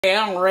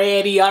I'm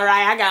ready,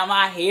 alright. I got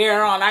my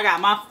hair on, I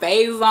got my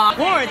face on.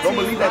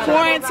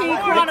 Quarantine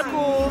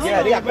Chronicles.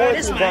 Yeah, they got bro,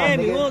 this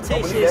Miami. We don't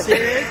take shit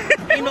serious.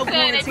 Ain't no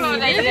quarantine.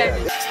 Hey,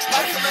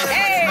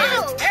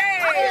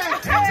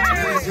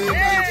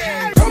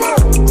 come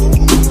on.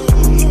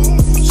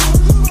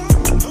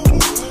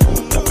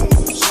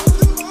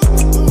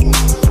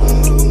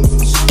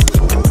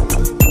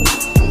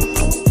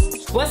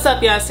 What's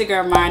up, y'all? It's your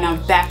girl MinnieMyra and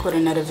I'm back with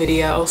another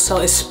video. So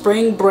it's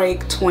spring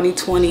break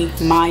 2020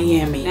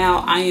 Miami.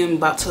 Now I am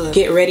about to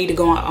get ready to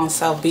go out on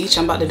South Beach.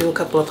 I'm about to do a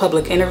couple of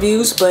public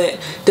interviews, but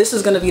this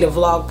is going to be the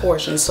vlog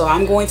portion. So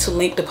I'm going to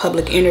link the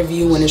public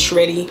interview when it's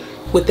ready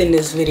within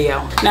this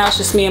video. Now it's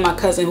just me and my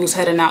cousin who's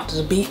heading out to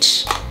the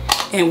beach,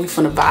 and we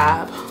finna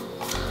vibe.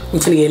 We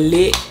finna get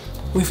lit.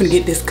 We finna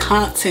get this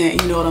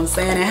content, you know what I'm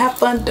saying, and have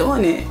fun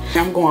doing it.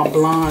 I'm going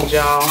blonde,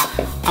 y'all.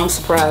 I'm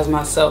surprised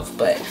myself,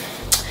 but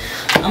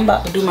I'm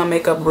about to do my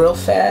makeup real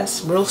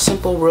fast, real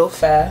simple, real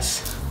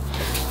fast,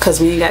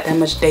 because we ain't got that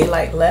much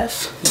daylight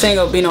left. This ain't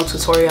gonna be no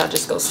tutorial.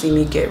 Just go see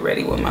me get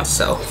ready with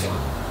myself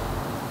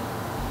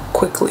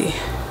quickly.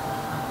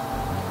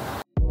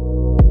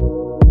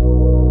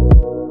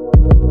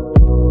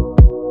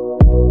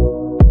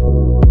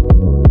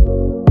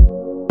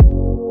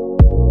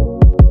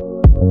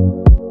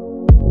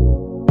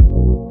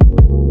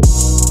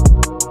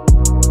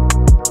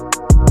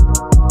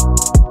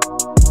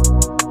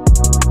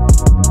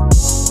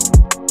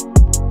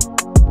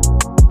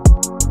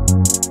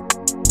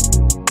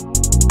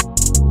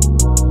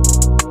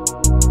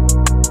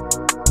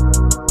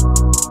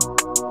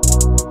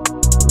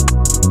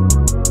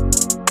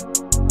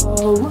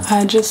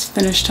 I just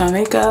finished my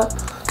makeup,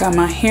 got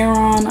my hair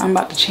on. I'm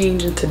about to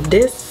change into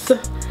this.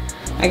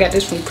 I got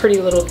this from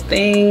Pretty Little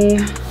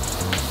Thing.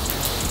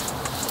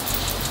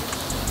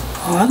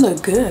 Oh, I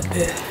look good,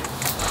 bitch.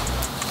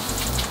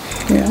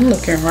 Yeah, I'm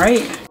looking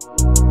right.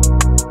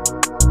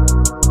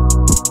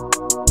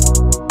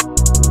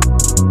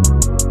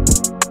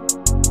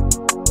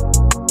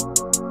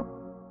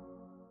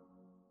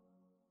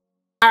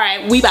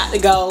 Alright, we about to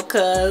go,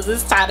 cause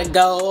it's time to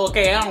go.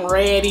 Okay, I'm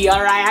ready.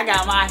 Alright, I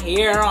got my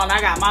hair on, I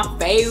got my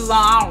face on,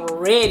 I'm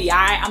ready.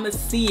 Alright, I'ma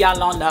see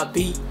y'all on the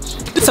beach.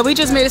 So we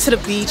just made it to the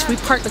beach. We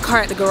parked the car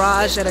at the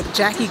garage at a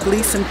Jackie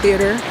Gleason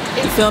theater.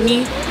 You feel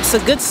me? It's a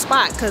good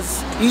spot,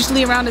 cause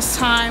usually around this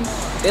time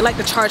they like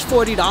to charge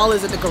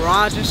 $40 at the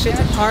garage and shit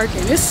to park,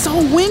 and it's so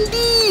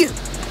windy.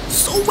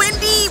 So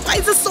windy. Why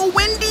is it so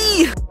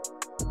windy?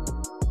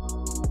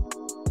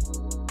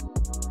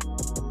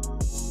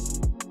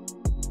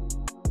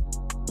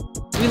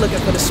 We looking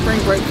for the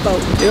spring break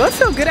boat. Yo, it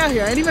feel good out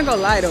here. I ain't even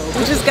gonna lie though.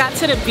 We just got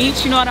to the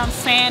beach, you know what I'm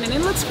saying? And it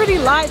looks pretty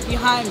live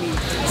behind me.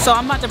 So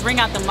I'm about to bring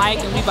out the mic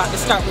and we about to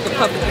start with the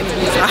public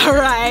interviews. All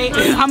right.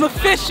 I'm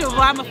official, boy.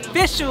 I'm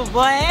official,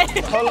 boy.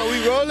 Hold on,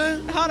 we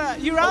rolling? Hold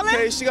on, you rolling?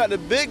 Okay, she got the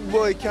big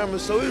boy camera,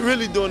 so we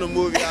really doing a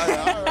movie out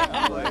here.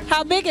 All right.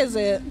 How big is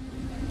it?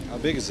 How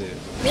big is it?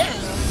 Yeah.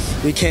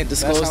 We can't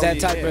disclose that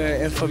type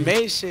of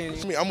information.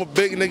 I'm a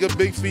big nigga,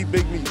 big feet,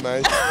 big meat,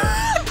 man.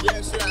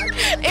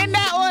 In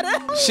that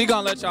order. She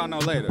gonna let y'all know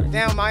later.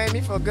 Damn,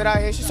 Miami feel good out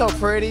here. She's so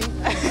pretty.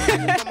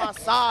 My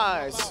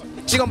size.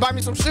 She gonna buy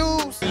me some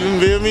shoes. You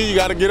feel me? You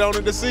gotta get on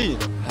it to see.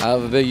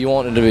 However big you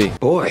want it to be.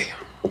 Boy,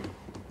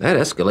 that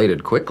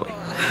escalated quickly.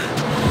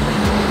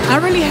 I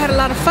really had a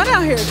lot of fun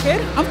out here,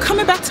 kid. I'm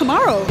coming back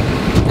tomorrow.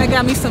 I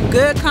got me some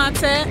good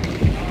content.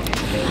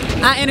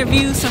 I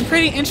interviewed some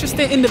pretty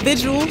interesting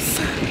individuals.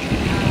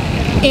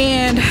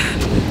 And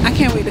I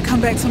can't wait to come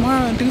back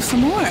tomorrow and do some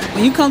more.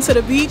 When you come to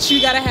the beach,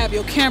 you gotta have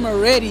your camera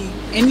ready.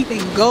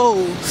 Anything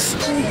goes.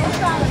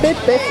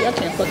 Bitch, I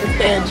can't fucking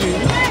stand you.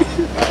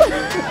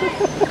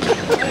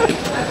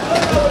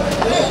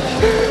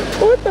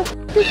 What the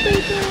f is they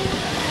doing?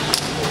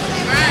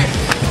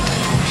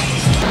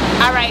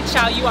 Alright,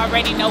 y'all, you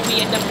already know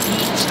we at the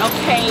beach,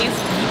 okay? It's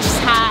beach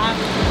time.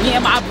 Me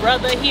and my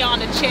brother, he on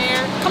the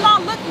chair. Come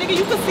on, look, nigga,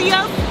 you can see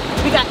us.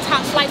 We got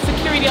top flight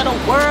security of the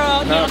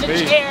world. He on the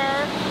chair.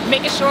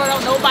 Making sure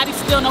don't nobody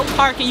steal no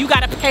parking. You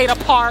gotta pay to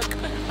park,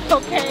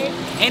 okay?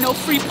 Ain't no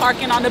free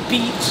parking on the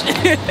beach.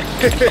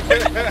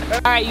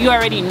 All right, you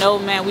already know,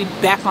 man. We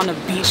back on the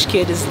beach,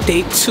 kid. It's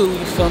day 2,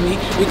 you feel me?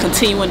 We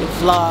continuing the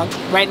vlog.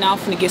 Right now, I'm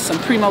finna get some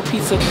Primo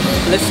pizza.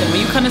 Listen, when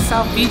you come to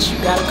South Beach, you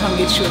gotta come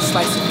get you a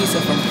slice of pizza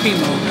from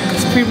Primo,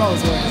 because Primo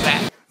is where it's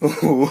at.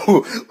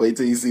 Wait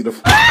till you see the.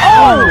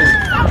 Oh!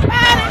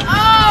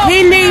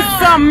 He needs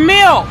some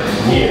milk.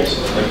 Years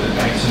like the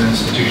banks and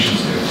institutions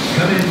do.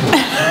 Come in for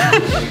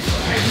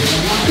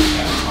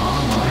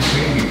online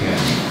training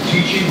academy,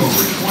 teaching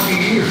over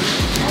 20 years.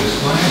 This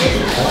class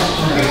will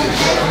also get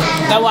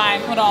That's why I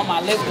put on my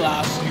lip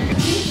gloss.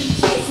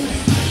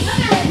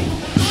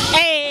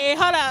 Hey,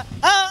 hold up.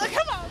 Oh,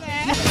 come on,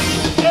 man.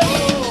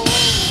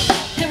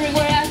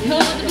 Everywhere I go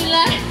to be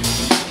like.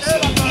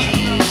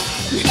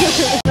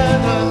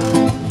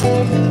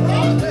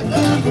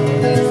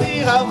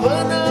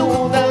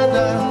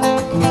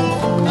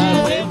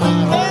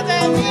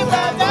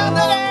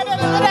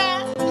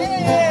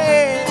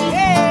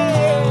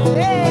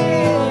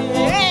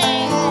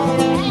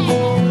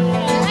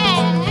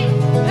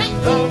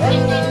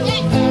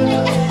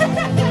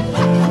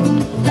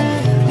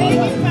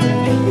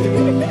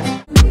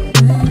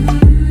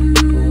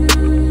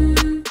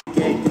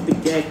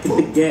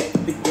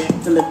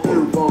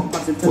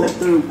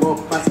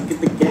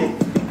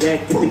 My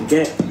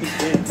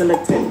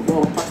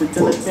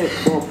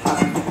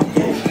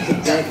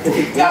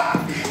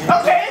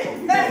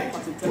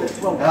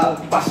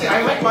shit, I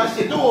ain't like my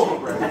shit. Do over,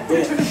 bro.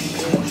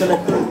 Until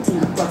at 13,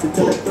 plus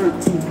until at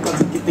 13, plus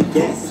to get the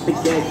gas, the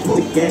gas,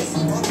 the gas.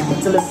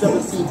 Until at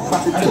 17,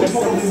 plus until at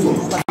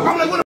 17. I'm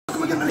like, what the fuck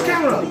am I getting to the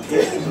camera?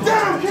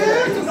 Damn,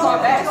 kid!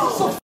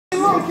 So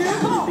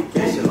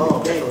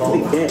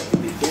long, kid.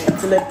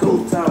 Until at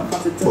go time,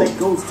 plus until at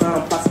go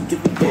time, plus to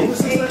get the gas,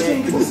 the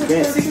gas, the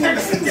gas. Until at 19,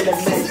 plus until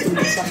at 19,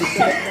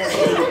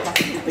 plus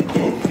to get the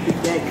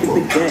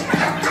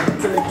gas,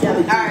 until at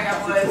Cali.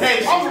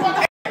 Hey,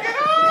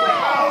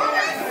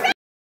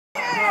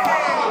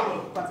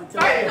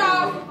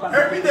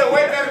 Herbie did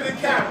way better than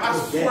Cam. I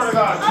swear to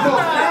God.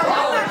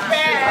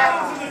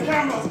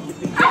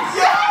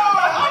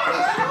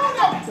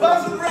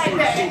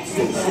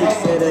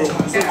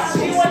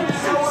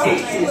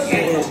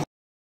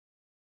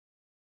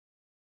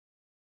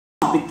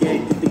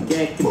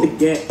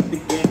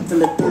 Till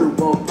the third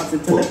wall, pass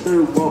it till the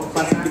third wall,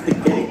 pass it, get the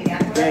gang,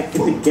 get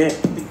the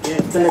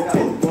gang, till the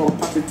 10th wall,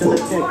 pass it till the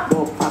 10th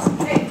wall, pass it,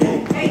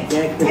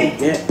 get the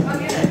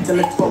gang, till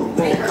the 12th wall,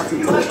 pass it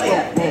till the 12th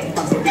wall,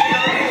 pass it.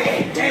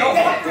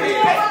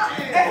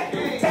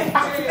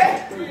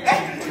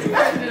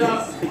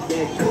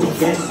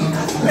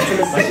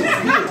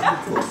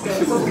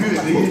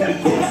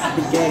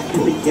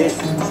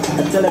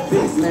 Until a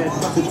big man,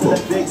 pass it to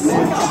the big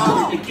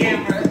man, the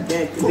camera,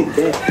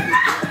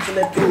 until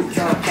a good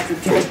time, pass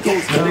it to the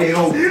ghost time.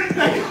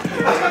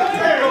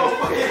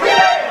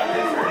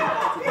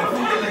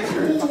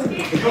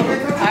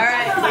 All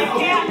right.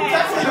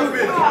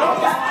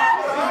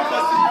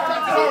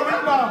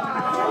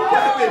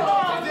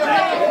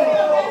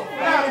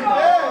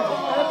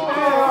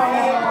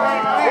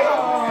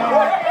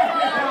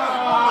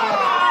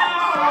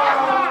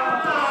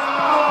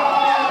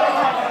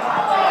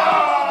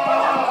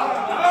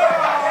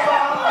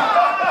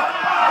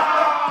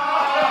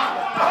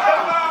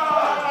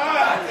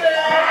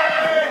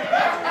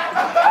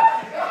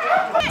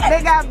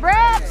 They got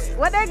breads.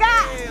 What they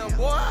got? Damn,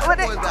 boy. What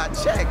That boy got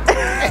checked.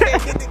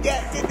 Get the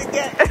gas, get the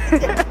gas.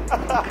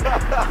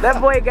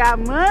 That boy got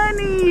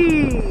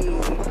money.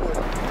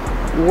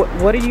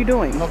 What are you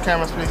doing? No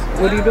cameras, please.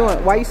 What are you doing?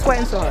 Why are you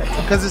sweating so hard?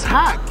 Because it's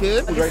hot,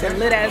 kid. It's a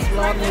lit ass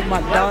vlog with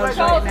my dogs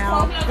right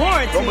now.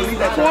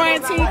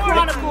 Quarantine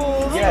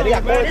Chronicles. Yeah, they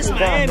got quarantine.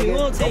 Miami.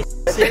 We'll take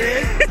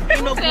serious.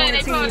 Ain't no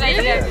quarantine.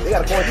 They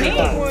got a quarantine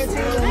time.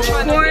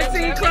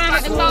 Quarantine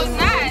Chronicles.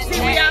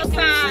 See, we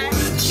outside.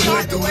 She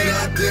like the way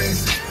I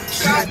dance.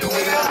 She like the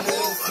way I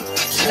move.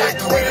 She like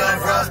the way I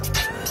rock.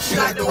 She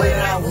like the way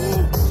I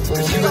woo.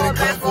 Cause she really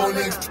clap for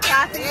niggas.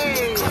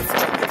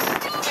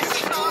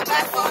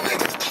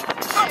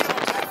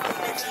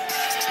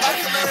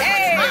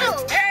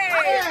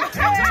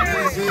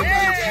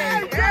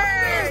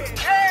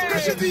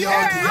 That shit be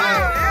hard to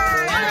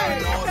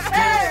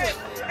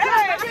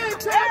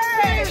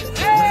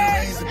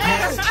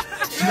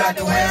She like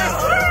the way I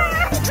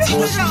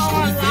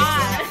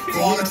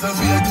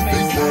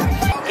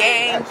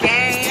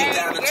Gang,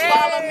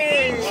 follow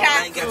me,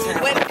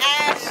 chat with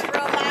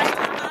Astro.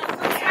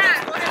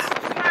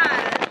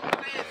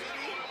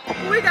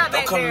 We got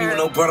back there.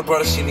 no brother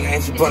shit, nigga.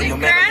 Ain't your brother, your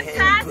man.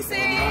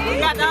 We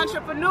got the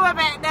entrepreneur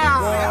back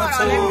down.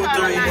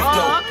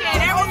 Oh, okay,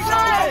 there we go.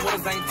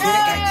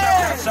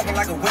 Shopping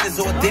like a winner's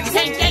or a dinner.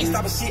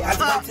 Stop a shit. I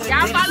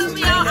Y'all follow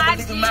me on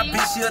IG. my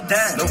bitch, she a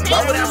dime. No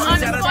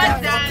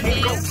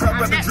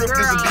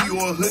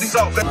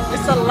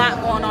It's a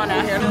lot going on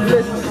out here.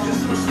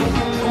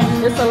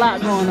 Listen, it's a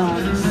lot going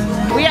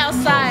on. We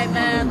outside,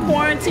 man.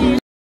 Quarantine.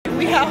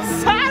 We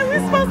outside.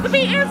 We're supposed to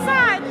be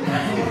inside,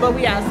 but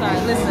we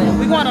outside. Listen,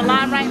 we going to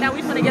line right now.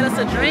 We finna get us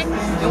a drink,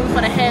 and we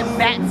finna head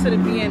back to the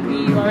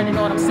B&B. You already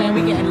know what I'm saying.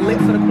 We getting lit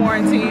for the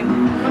quarantine.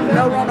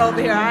 No run over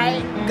here, all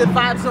right? Good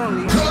vibes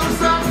only.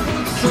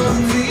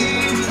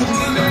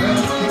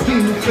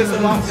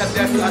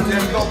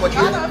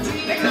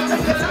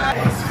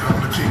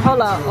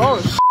 Hold on.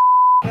 Oh,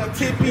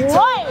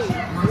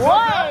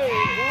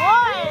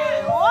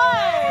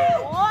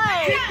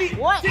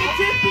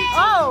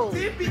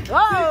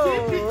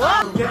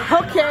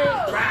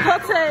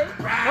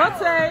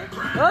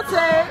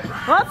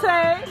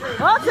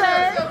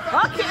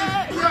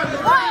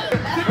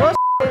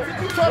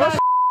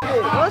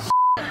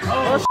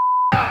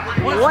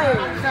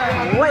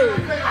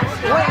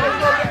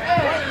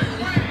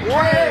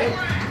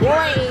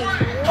 What?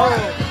 Oh.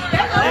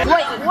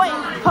 Okay. Wait,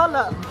 hold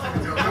up.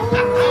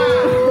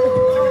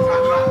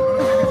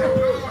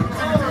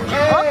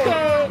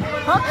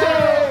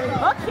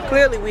 Okay.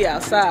 Clearly we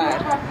outside.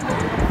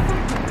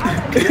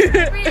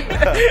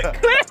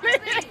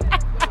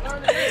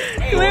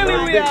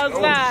 Clearly we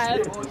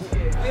outside.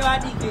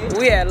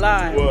 We at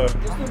line. What?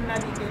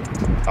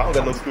 I don't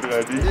got no student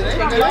ID.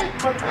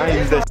 I ain't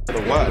used that shit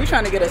in a while. We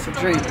trying to get us a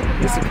drink.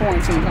 It's a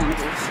quarantine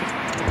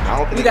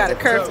chronicles. We got a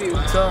curfew.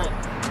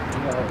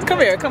 Come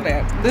here.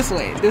 This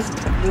way.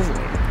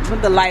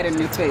 Put the light in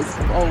your face.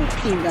 Oh,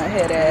 peanut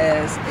head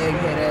ass, egg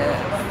head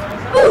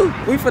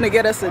ass. We finna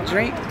get us a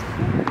drink.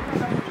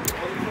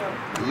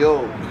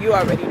 Yo. You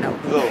already know.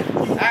 Yo.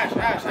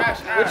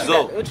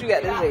 What you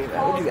got to say,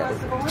 man? What you got to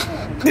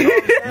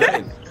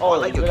say? Oh, I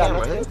like your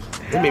camera. It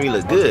made me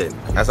look good.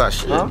 That's our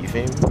shit. You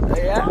feel me?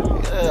 Yeah?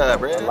 Yeah,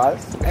 bro.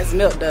 That's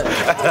milk does.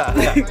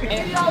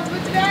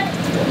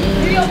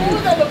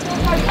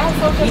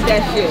 Eat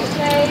that shit.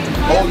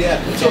 Oh yeah.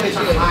 So they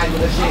trying to hide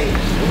with the shade.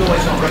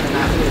 Nobody's gonna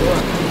recognize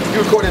it. You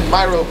recording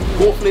Myra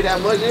won't play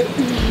that much, yeah?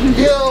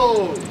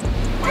 Yo!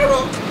 Myra!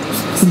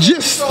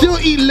 Just still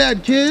eat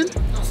lead, kid.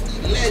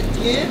 Lead,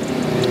 kid?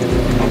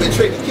 I've been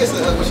trading kisses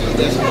her when she eat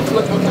that shit.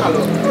 Look at my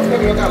collar.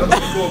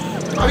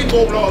 I be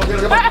moving all over.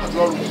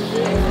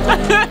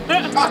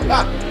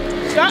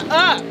 Shut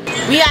up.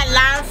 We got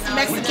live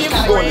Mexican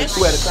fresh.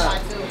 Two at a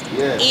time.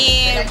 Yeah.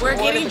 And we're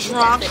getting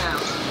drunk.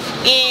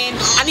 And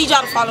I need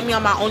y'all to follow me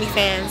on my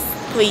OnlyFans,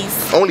 please.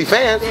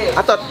 OnlyFans?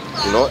 I thought,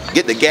 you know,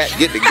 get the gat,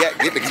 get the gat,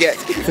 get the gat.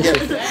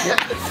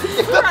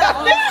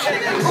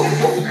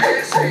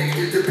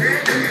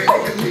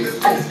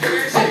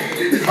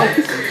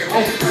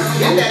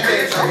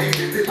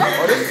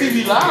 Oh, this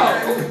TV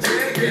loud.